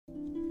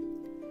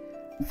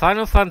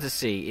Final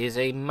Fantasy is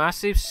a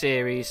massive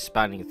series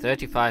spanning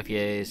 35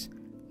 years,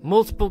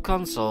 multiple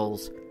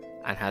consoles,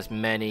 and has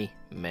many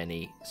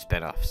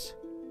spin-offs.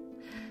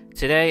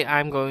 Today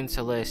I'm going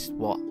to list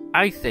what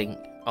I think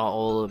are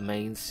all the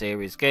main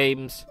series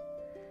games,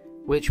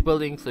 which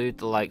will include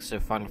the likes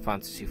of Final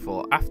Fantasy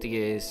IV After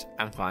Years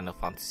and Final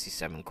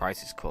Fantasy VII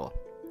Crisis Core.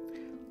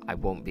 I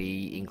won't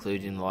be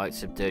including the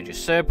likes of Dirge of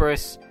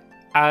Cerberus,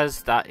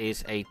 as that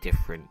is a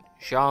different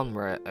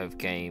genre of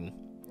game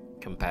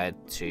compared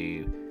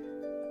to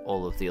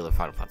all of the other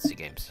Final Fantasy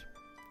games.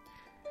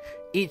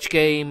 Each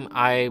game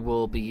I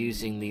will be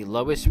using the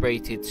lowest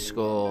rated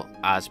score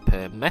as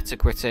per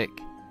Metacritic.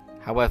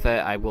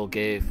 However, I will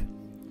give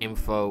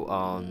info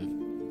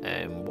on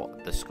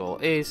what the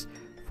score is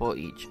for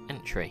each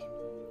entry.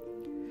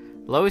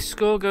 Lowest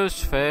score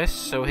goes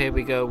first, so here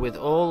we go with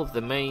all of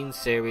the main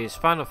series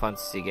Final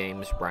Fantasy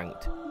games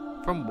ranked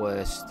from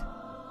worst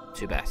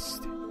to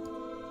best.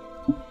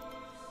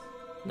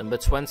 Number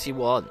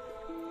 21,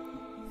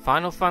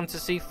 Final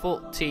Fantasy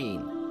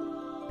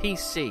XIV,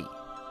 PC,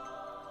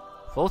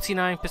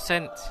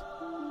 49%,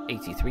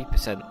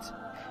 83%,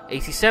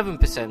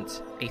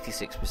 87%,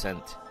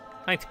 86%,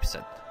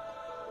 90%.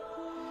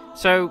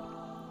 So,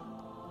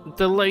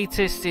 the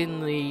latest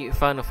in the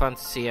Final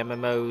Fantasy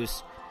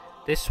MMOs,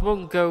 this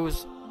one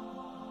goes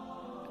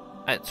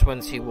at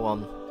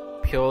 21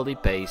 purely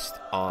based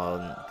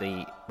on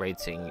the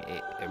rating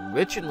it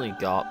originally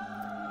got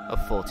of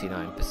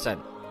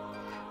 49%.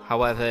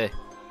 However,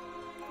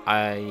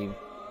 I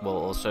will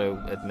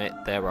also admit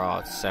there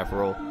are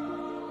several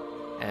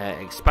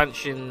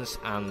expansions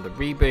and the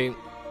reboot,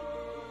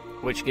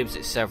 which gives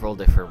it several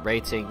different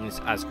ratings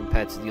as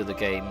compared to the other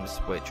games,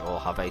 which all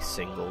have a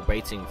single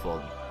rating for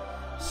them.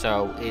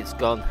 So it's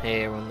gone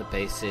here on the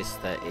basis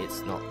that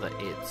it's not that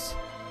it's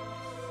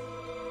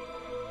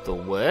the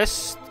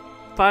worst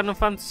Final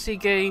Fantasy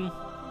game,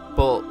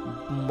 but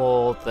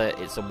more that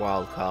it's a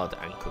wild card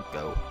and could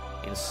go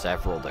in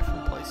several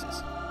different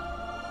places.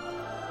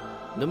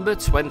 Number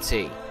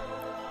 20,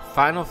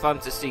 Final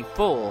Fantasy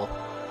IV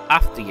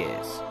After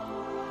Years,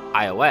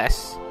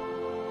 iOS,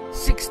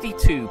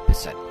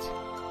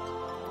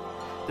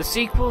 62%. The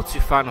sequel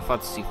to Final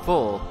Fantasy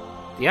IV,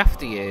 The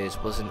After Years,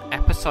 was an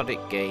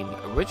episodic game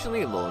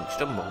originally launched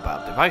on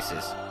mobile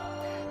devices,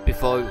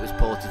 before it was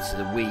ported to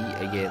the Wii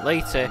a year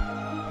later,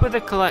 with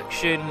a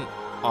collection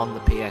on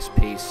the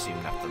PSP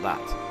soon after that.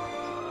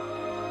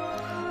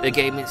 The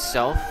game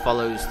itself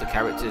follows the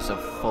characters of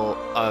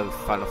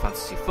Final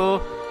Fantasy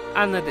IV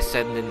and their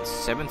descendants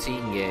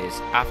 17 years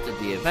after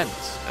the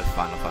events of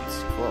Final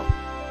Fantasy IV.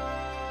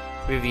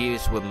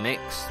 Reviews were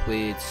mixed,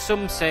 with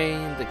some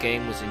saying the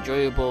game was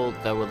enjoyable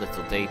though a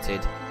little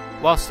dated,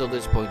 whilst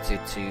others pointed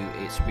to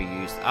its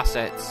reused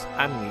assets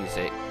and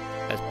music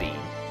as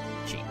being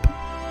cheap.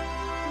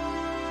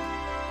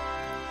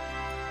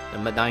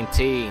 Number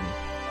 19,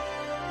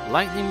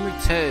 Lightning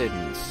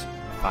Returns,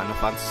 Final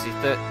Fantasy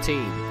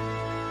XIII,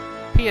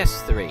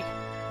 PS3,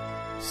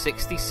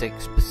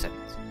 66%.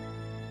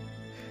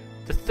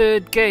 The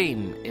third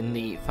game in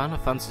the Final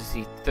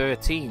Fantasy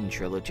XIII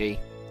trilogy,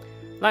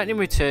 Lightning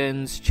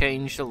Returns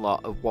changed a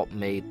lot of what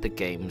made the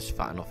game's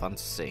Final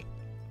Fantasy,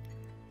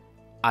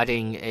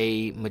 adding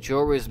a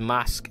Majora's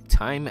Mask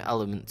time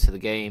element to the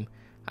game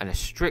and a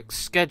strict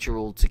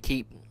schedule to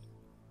keep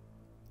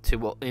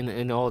to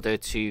in order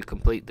to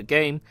complete the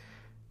game.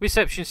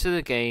 Reception to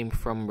the game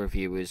from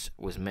reviewers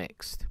was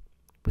mixed,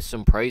 with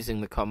some praising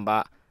the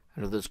combat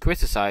and others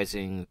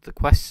criticising the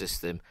quest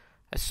system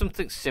as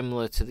something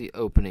similar to the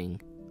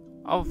opening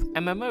of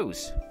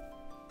MMOs.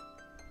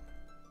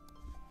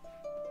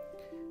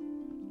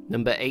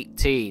 Number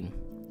 18,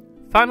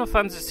 Final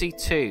Fantasy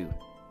II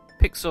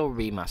Pixel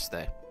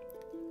Remaster,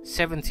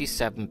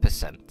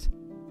 77%.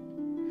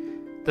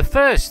 The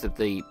first of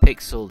the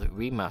Pixel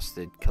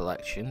Remastered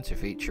collection to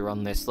feature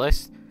on this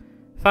list,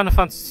 Final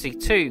Fantasy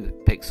II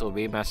Pixel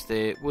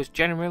Remaster was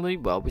generally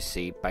well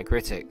received by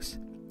critics,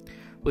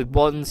 with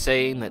one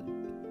saying that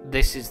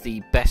this is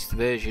the best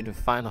version of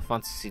Final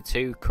Fantasy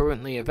II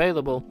currently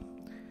available,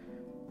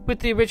 with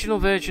the original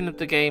version of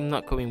the game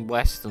not coming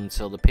west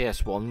until the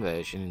PS1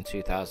 version in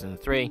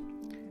 2003.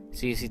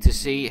 It's easy to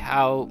see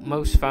how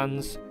most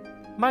fans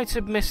might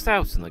have missed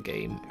out on the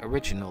game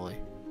originally.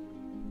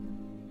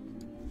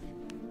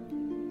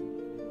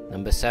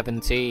 Number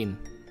 17,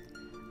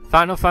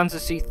 Final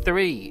Fantasy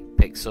III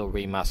Pixel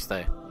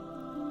Remaster,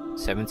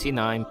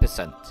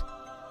 79%.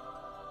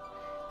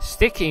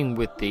 Sticking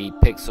with the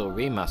Pixel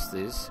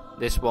Remasters,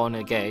 this one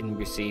again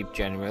received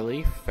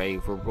generally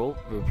favourable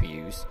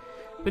reviews,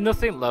 with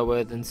nothing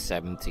lower than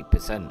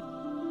 70%.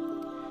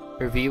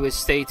 Reviewers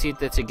stated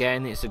that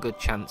again it's a good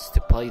chance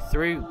to play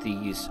through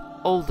these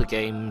older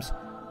games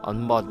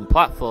on modern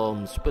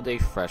platforms with a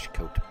fresh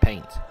coat of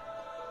paint.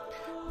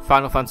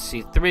 Final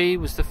Fantasy III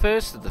was the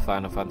first of the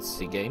Final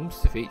Fantasy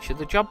games to feature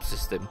the job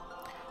system,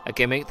 a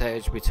gimmick that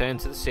has returned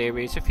to the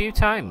series a few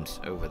times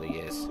over the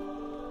years.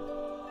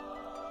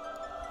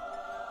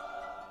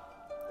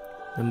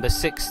 Number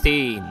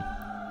 16,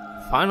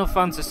 Final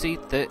Fantasy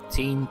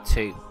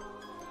XIII-2,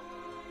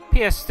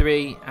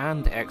 PS3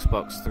 and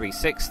Xbox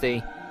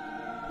 360,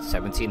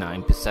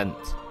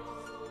 79%.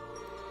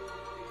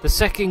 The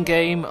second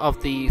game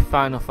of the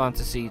Final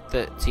Fantasy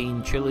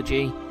XIII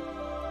trilogy,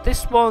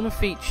 this one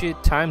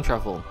featured time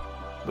travel,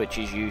 which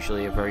is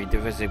usually a very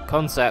divisive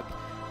concept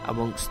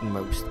amongst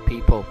most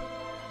people.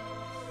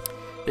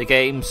 The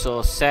game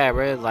saw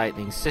Sarah,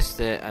 Lightning's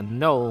sister, and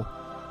Noel,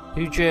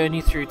 who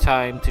journey through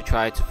time to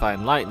try to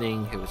find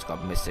Lightning, who has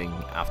gone missing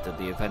after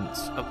the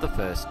events of the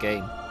first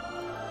game.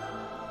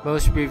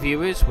 Most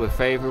reviewers were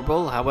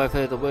favourable,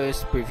 however the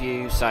worst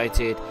review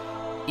cited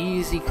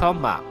easy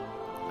combat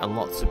and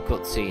lots of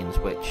cutscenes,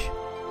 which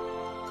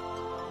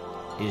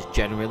is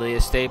generally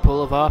a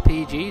staple of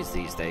RPGs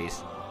these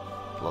days.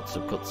 Lots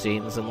of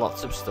cutscenes and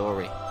lots of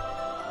story.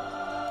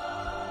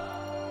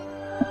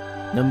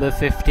 Number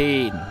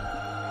 15.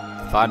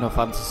 Final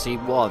Fantasy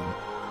 1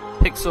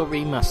 Pixel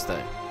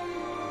Remaster,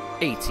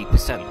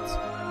 80%.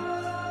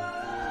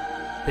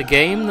 The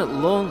game that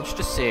launched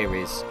a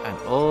series and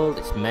all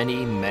its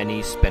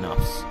many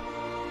spin-offs.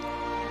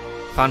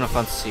 Final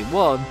Fantasy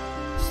 1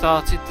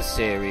 started the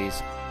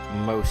series'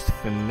 most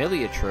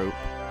familiar trope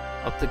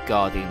of the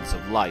Guardians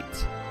of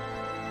Light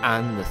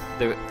and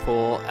the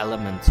 4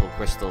 elemental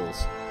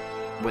crystals,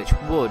 which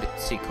would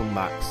see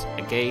comebacks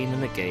again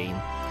and again,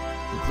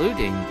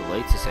 including the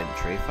latest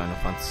entry, Final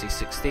Fantasy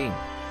 16.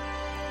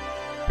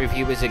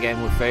 Reviewers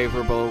again were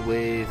favourable,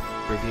 with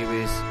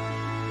reviewers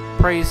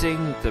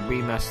praising the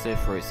remaster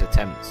for its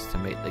attempts to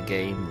make the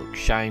game look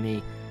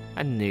shiny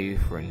and new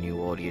for a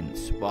new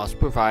audience, whilst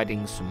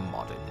providing some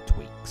modern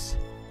tweaks.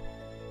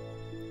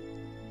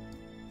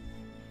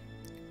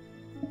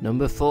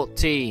 Number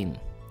 14.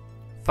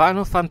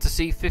 Final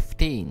Fantasy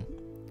 15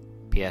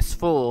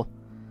 PS4,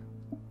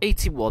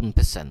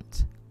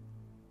 81%.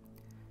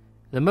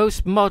 The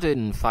most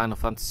modern Final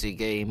Fantasy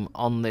game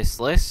on this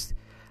list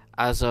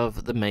as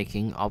of the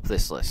making of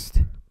this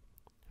list.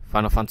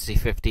 Final Fantasy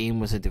 15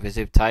 was a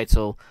divisive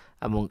title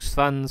amongst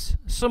fans,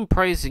 some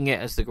praising it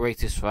as the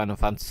greatest Final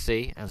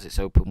Fantasy as its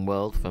open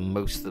world for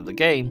most of the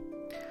game,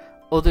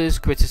 others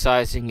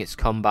criticising its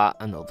combat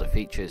and other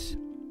features.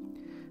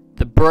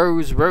 The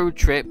Bros Road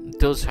Trip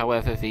does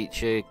however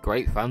feature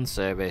great fan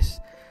service,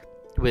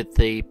 with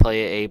the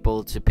player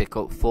able to pick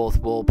up fourth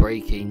wall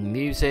breaking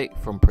music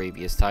from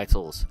previous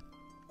titles.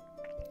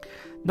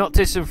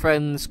 Noctis and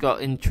Friends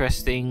got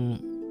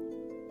interesting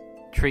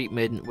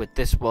treatment with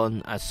this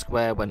one, as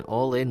Square went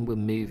all in with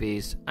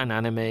movies and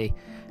anime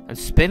and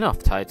spin-off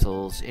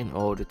titles in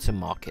order to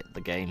market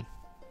the game.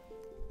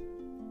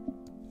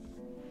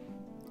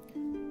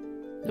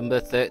 Number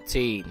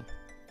 13.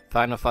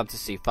 Final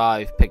Fantasy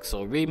V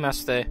Pixel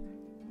Remaster,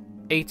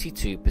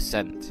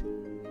 82%.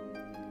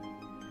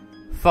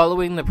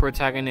 Following the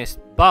protagonist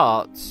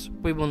Bart,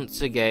 we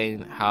once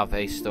again have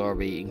a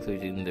story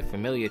including the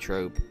familiar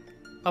trope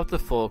of the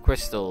 4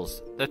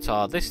 crystals that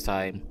are this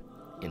time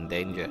in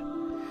danger.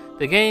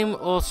 The game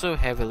also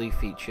heavily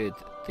featured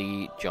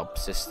the job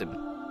system.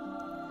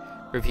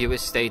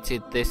 Reviewers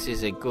stated this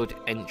is a good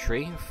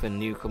entry for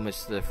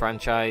newcomers to the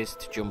franchise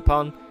to jump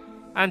on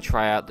and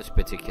try out this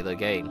particular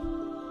game.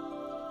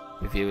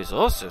 Reviewers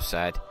also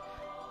said,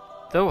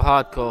 though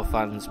hardcore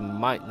fans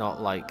might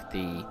not like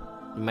the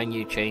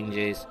menu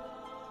changes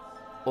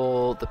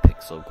or the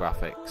pixel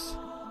graphics.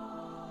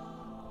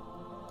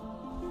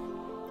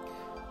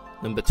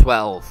 Number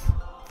 12.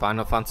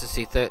 Final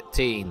Fantasy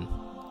 13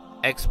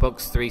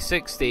 Xbox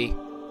 360,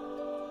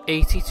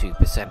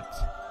 82%.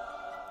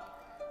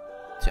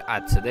 To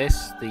add to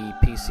this, the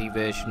PC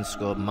version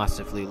scored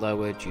massively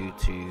lower due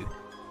to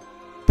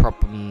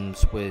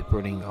problems with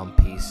running on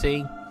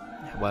PC.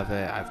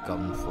 However, I've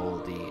gone for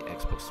the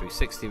Xbox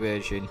 360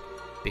 version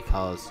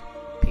because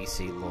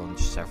PC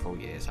launched several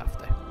years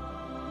after.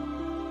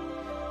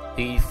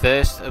 The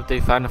first of the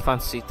Final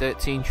Fantasy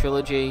 13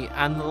 trilogy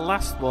and the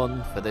last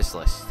one for this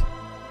list.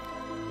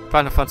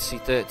 Final Fantasy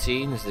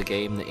 13 is the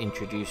game that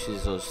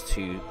introduces us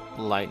to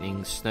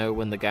Lightning, Snow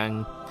and the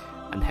gang,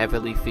 and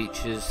heavily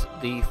features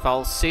the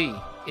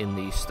Fal'Cie in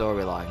the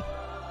storyline.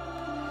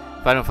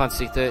 Final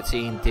Fantasy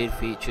 13 did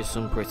feature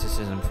some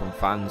criticism from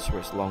fans for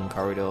its long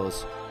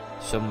corridors,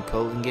 some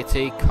calling it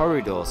a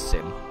corridor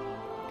sim,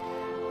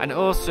 and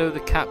also the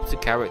cap to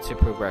character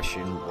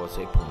progression was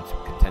a point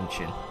of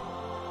contention.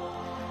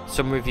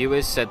 Some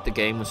reviewers said the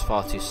game was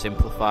far too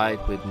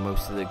simplified, with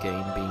most of the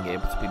game being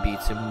able to be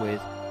beaten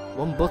with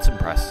one button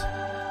press,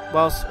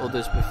 whilst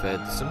others preferred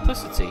the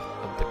simplicity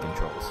of the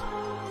controls.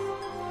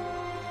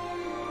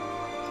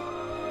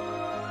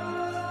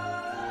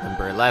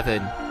 Number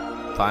 11.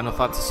 Final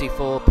Fantasy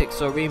IV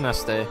Pixel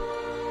Remaster,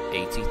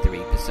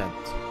 83%.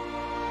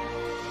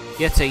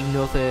 Yet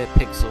another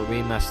Pixel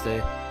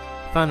Remaster,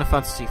 Final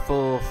Fantasy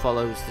IV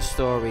follows the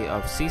story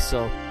of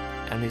Cecil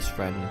and his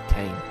friend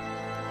Kain,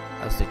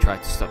 as they try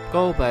to stop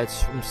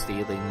Goldbeds from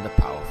stealing the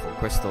powerful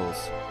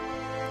crystals.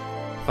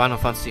 Final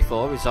Fantasy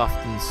IV is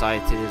often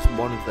cited as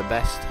one of the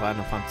best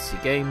Final Fantasy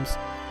games,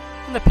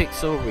 and the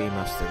Pixel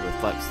Remaster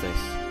reflects this.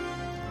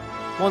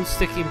 One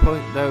sticking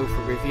point though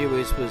for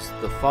reviewers was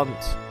the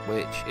font,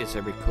 which is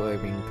a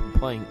recurring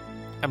complaint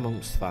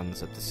amongst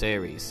fans of the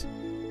series.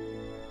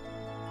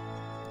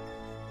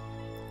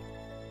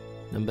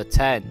 Number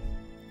 10.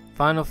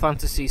 Final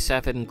Fantasy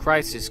VII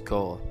Crisis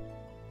Core,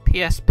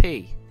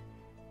 PSP,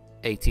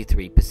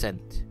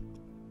 83%.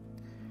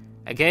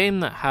 A game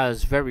that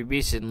has very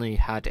recently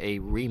had a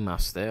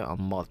remaster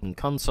on modern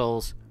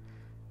consoles.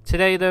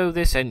 Today though,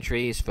 this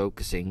entry is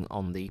focusing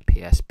on the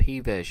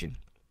PSP version.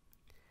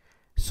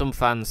 Some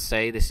fans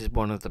say this is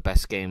one of the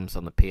best games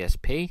on the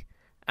PSP,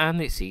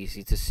 and it's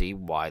easy to see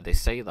why they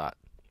say that.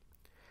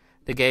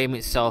 The game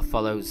itself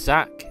follows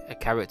Zack, a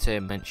character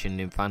mentioned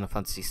in Final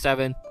Fantasy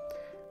VII,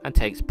 and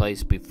takes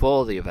place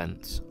before the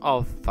events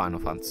of Final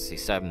Fantasy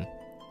VII.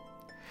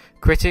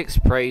 Critics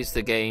praise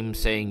the game,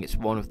 saying it's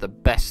one of the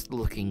best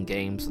looking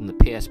games on the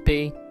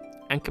PSP,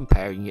 and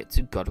comparing it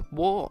to God of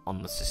War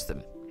on the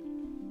system.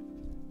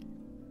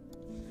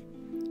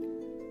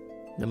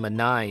 Number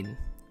 9.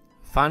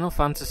 Final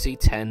Fantasy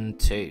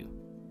X-2,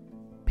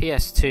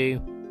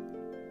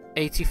 PS2,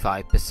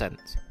 85%.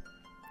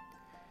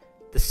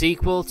 The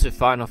sequel to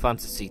Final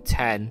Fantasy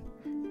X,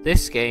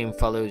 this game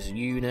follows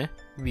Yuna,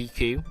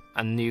 Riku,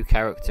 and new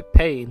character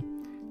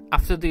Pain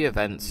after the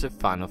events of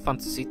Final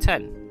Fantasy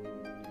X.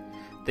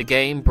 The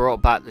game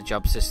brought back the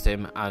job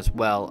system as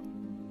well,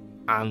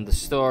 and the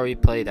story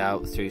played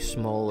out through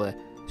smaller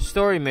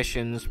story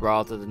missions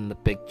rather than the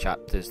big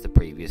chapters the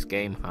previous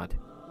game had.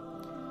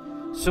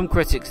 Some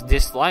critics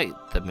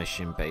disliked the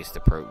mission-based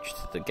approach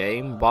to the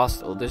game,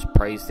 whilst others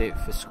praised it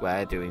for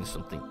Square doing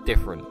something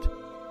different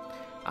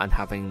and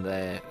having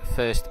their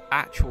first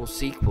actual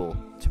sequel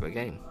to a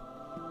game.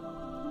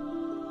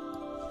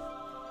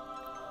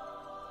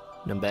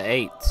 Number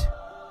 8.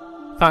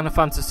 Final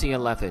Fantasy XI,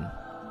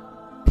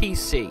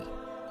 PC,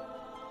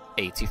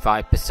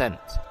 85%.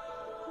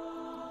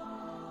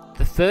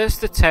 The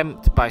first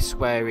attempt by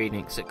Square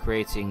Enix at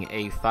creating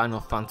a Final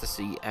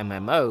Fantasy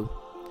MMO,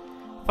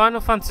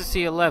 Final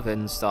Fantasy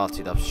XI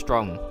started off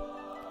strong.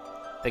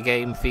 The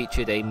game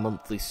featured a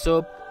monthly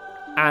sub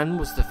and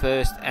was the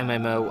first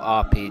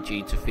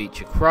MMORPG to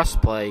feature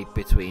crossplay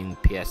between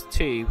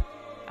PS2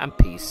 and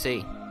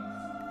PC.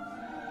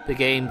 The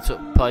game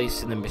took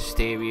place in the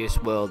mysterious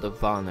world of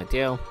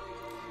Varnadil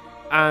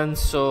and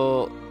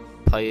saw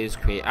players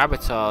create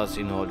avatars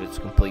in order to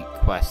complete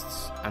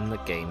quests and the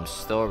game's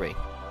story.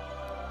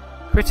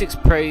 Critics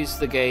praised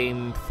the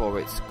game for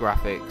its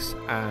graphics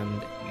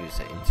and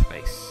user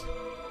interface.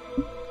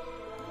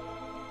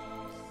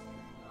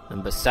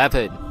 Number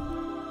 7.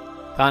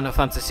 Final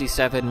Fantasy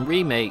VII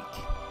Remake,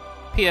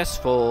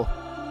 PS4,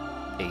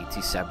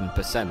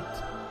 87%.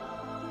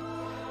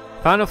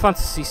 Final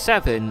Fantasy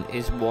VII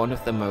is one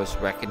of the most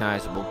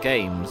recognisable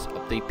games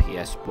of the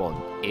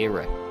PS1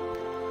 era,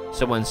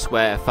 so when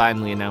Square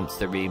finally announced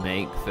the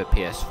remake for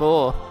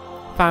PS4,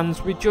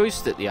 fans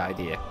rejoiced at the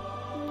idea.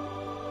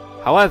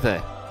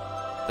 However,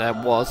 there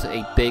was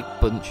a big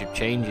bunch of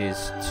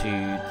changes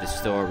to the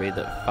story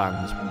that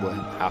fans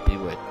weren't happy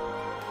with,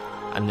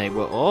 and they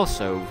were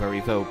also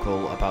very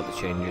vocal about the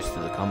changes to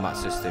the combat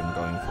system,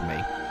 going from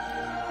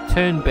a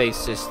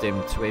turn-based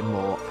system to a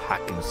more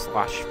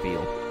hack-and-slash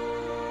feel.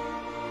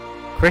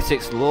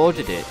 Critics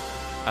lauded it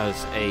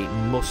as a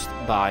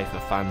must-buy for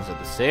fans of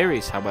the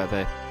series,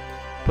 however,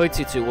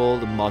 pointed to all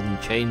the modern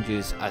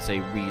changes as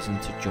a reason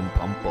to jump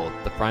on board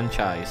the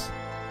franchise.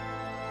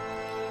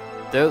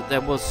 Though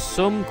there was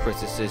some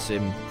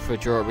criticism for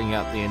drawing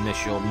out the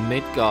initial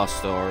Midgar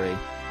story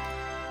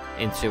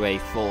into a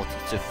 40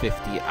 to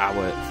 50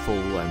 hour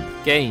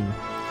full-length game,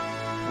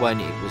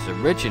 when it was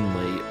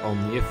originally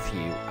only a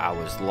few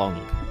hours long.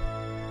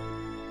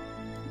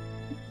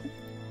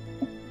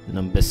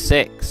 Number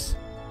 6.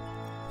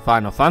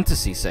 Final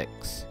Fantasy VI,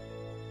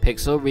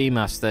 Pixel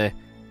Remaster,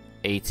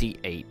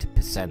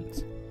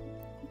 88%.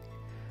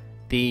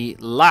 The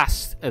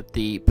last of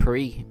the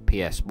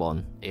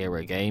pre-PS1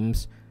 era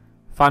games,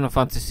 Final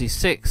Fantasy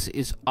VI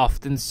is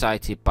often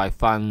cited by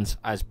fans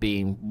as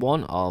being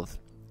one of,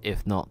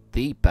 if not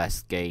the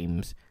best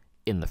games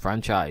in the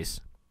franchise.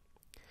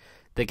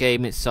 The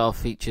game itself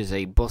features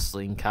a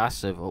bustling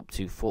cast of up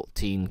to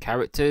 14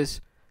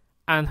 characters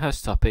and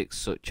has topics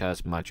such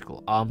as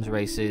magical arms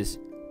races,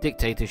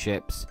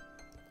 dictatorships,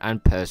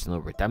 and personal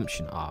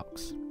redemption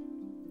arcs.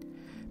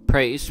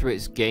 Praised for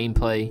its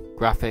gameplay,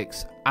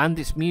 graphics, and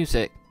its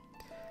music,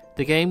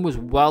 the game was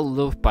well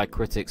loved by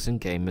critics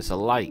and gamers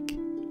alike,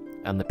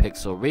 and the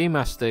Pixel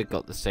Remaster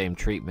got the same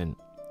treatment,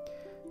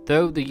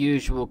 though the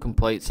usual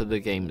complaints of the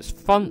game's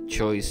font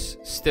choice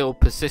still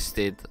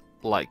persisted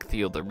like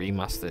the other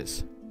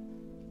remasters.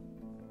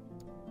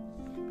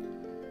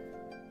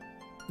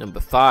 Number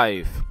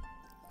 5.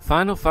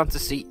 Final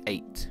Fantasy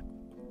VIII,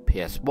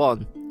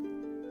 PS1,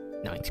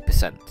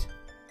 90%.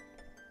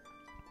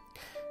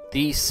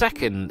 The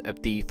second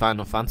of the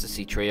Final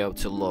Fantasy trio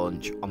to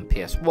launch on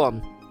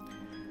PS1,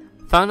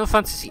 Final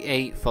Fantasy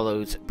VIII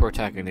follows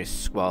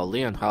protagonist Squall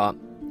Leonhardt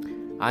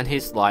and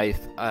his life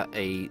at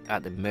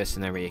the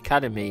mercenary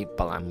academy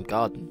Balamb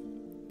Garden.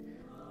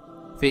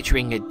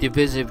 Featuring a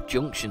divisive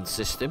junction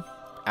system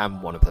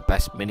and one of the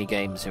best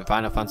minigames in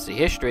Final Fantasy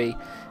history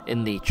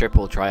in the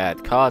Triple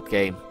Triad card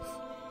game,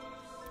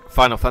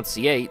 Final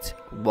Fantasy VIII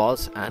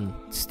was and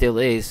still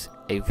is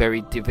a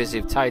very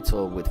divisive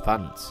title with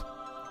fans.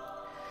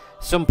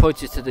 Some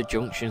pointed to the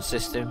junction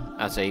system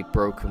as a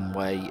broken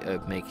way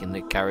of making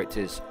the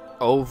characters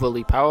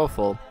overly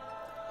powerful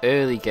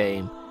early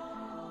game,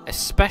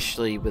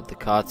 especially with the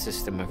card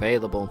system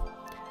available,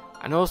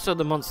 and also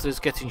the monsters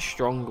getting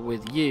stronger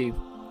with you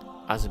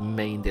as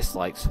main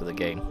dislikes for the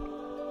game.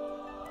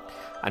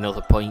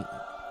 Another point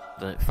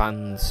that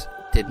fans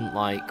didn't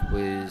like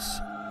was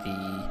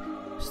the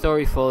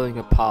story falling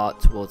apart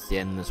towards the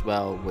end as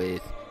well,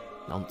 with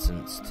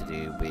nonsense to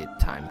do with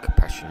time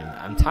compression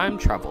and time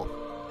travel.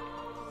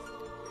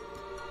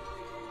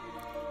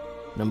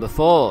 Number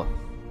 4,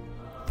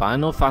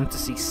 Final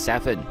Fantasy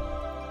VII,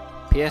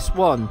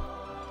 PS1,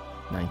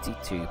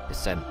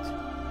 92%.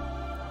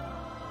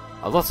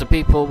 A lot of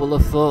people will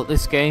have thought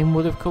this game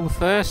would have come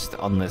first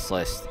on this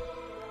list.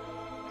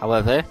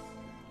 However,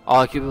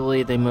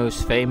 arguably the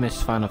most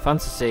famous Final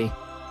Fantasy,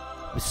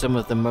 with some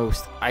of the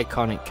most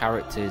iconic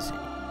characters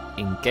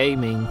in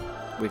gaming,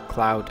 with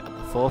Cloud at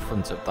the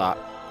forefront of that,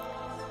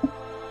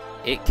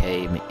 it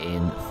came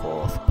in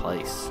 4th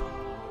place.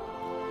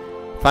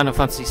 Final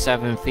Fantasy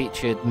VII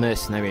featured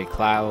mercenary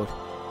Cloud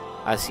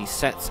as he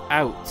sets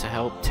out to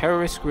help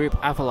terrorist group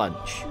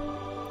Avalanche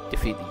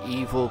defeat the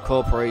evil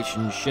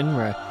corporation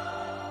Shinra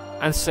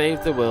and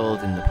save the world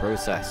in the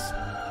process.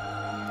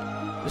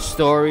 The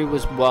story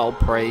was well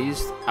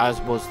praised, as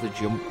was the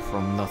jump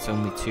from not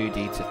only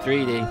 2D to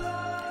 3D,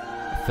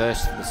 a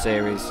first for the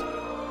series,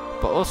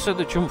 but also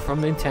the jump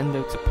from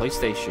Nintendo to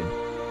PlayStation,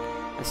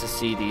 as the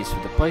CDs for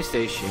the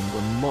PlayStation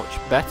were much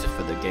better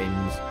for the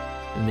games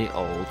than the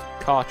old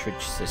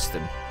cartridge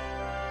system.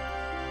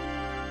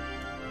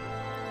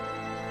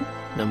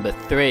 Number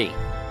 3,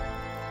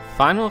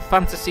 Final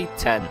Fantasy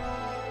X,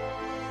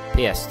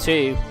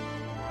 PS2,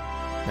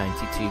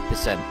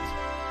 92%.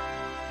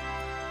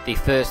 The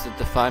first of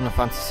the Final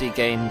Fantasy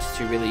games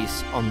to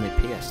release on the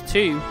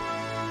PS2,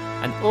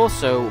 and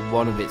also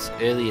one of its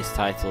earliest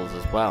titles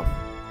as well.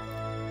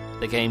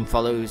 The game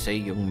follows a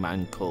young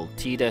man called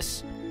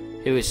Tidus,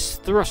 who is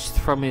thrust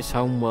from his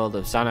homeworld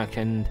of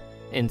Zanarkand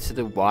into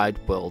the wide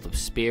world of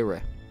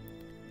Spira.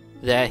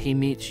 There he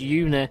meets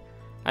Yuna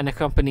and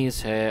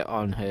accompanies her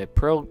on her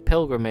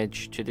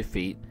pilgrimage to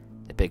defeat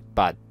the big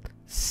bad,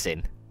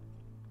 Sin.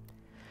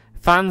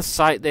 Fans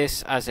cite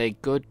this as a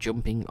good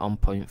jumping on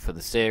point for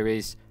the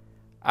series,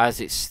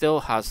 as it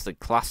still has the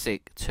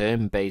classic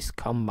turn-based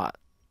combat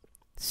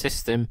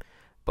system,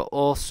 but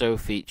also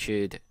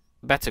featured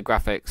better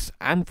graphics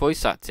and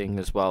voice acting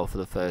as well for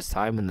the first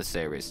time in the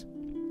series.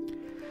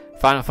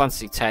 Final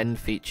Fantasy X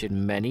featured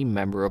many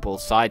memorable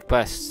side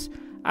quests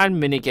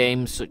and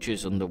minigames such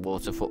as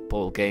underwater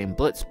football game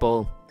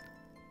Blitzball,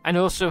 and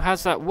also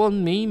has that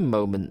one meme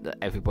moment that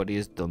everybody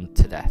has done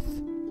to death.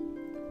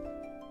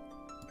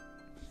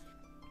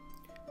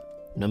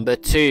 Number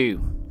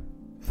 2,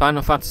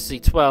 Final Fantasy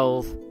XII,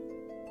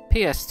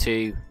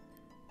 PS2,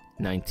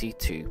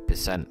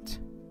 92%.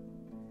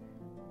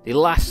 The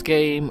last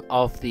game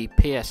of the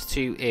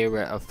PS2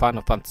 era of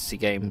Final Fantasy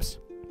games.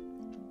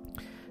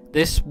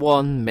 This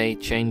one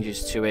made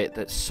changes to it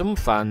that some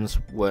fans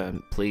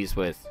weren't pleased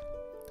with.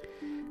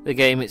 The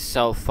game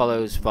itself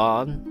follows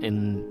Varn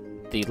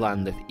in the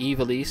land of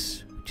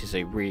Ivalice, which is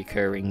a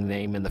recurring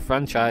name in the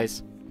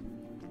franchise,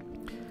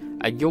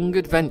 a young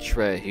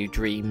adventurer who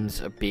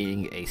dreams of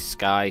being a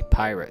sky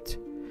pirate,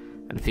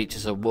 and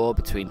features a war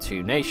between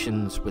two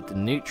nations, with the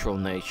neutral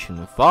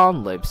nation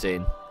Varn lives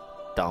in,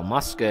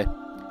 Dalmasca,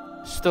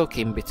 stuck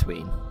in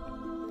between.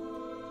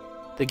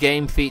 The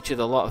game featured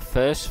a lot of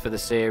firsts for the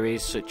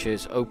series, such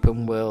as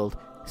open world,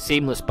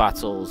 seamless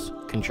battles,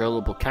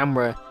 controllable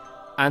camera,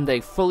 and a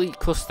fully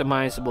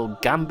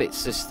customizable gambit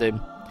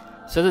system,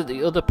 so that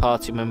the other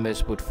party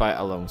members would fight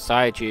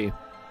alongside you,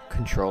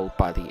 controlled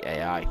by the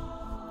AI.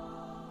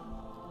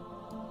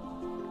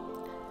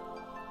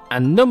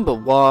 And number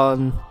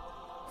 1,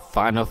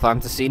 Final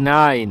Fantasy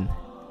IX,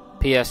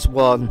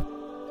 PS1,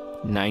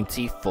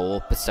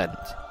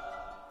 94%.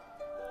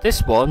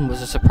 This one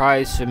was a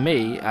surprise for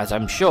me, as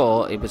I'm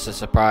sure it was a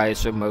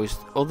surprise for most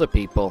other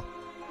people,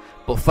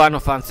 but Final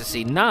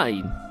Fantasy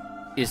IX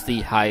is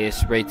the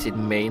highest rated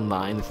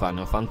mainline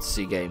Final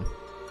Fantasy game.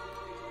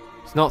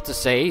 It's not to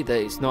say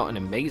that it's not an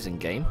amazing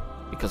game,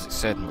 because it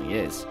certainly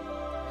is.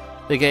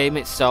 The game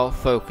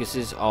itself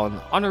focuses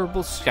on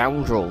Honourable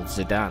Scoundrel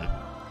Zidane,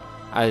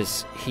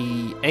 as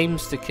he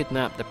aims to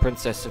kidnap the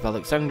Princess of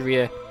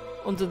Alexandria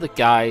under the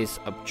guise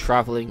of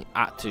travelling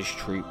actors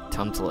troupe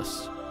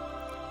Tantalus.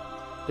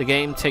 The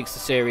game takes the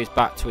series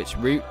back to its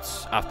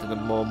roots after the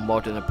more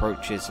modern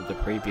approaches of the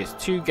previous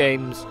 2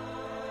 games,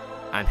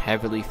 and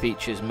heavily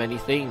features many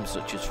themes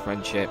such as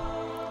friendship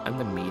and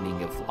the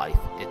meaning of life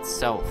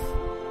itself.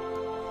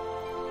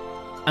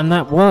 And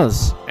that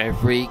was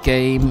every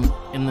game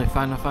in the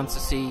Final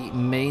Fantasy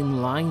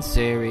mainline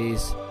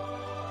series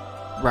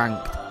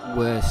ranked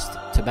worst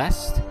to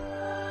best.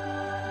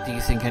 Do you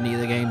think any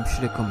of the games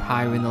should have come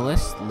higher in the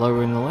list,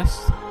 lower in the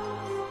list?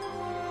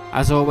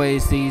 As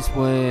always, these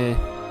were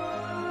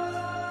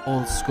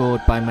all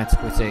scored by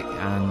Metacritic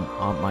and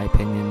aren't my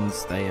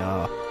opinions. They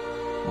are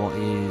what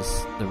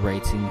is the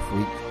rating for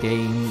each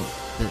game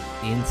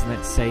that the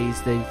internet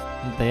says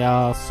they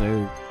are,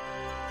 so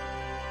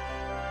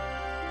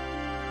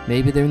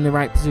maybe they're in the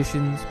right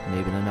positions,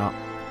 maybe they're not,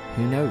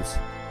 who knows.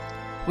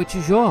 Which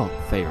is your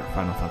favourite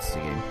Final Fantasy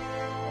game?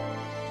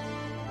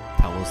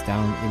 Tell us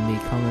down in the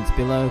comments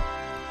below.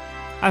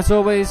 As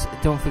always,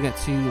 don't forget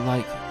to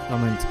like,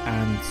 comment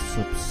and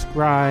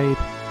subscribe,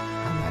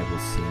 and I will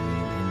see you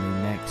in the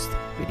next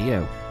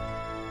video.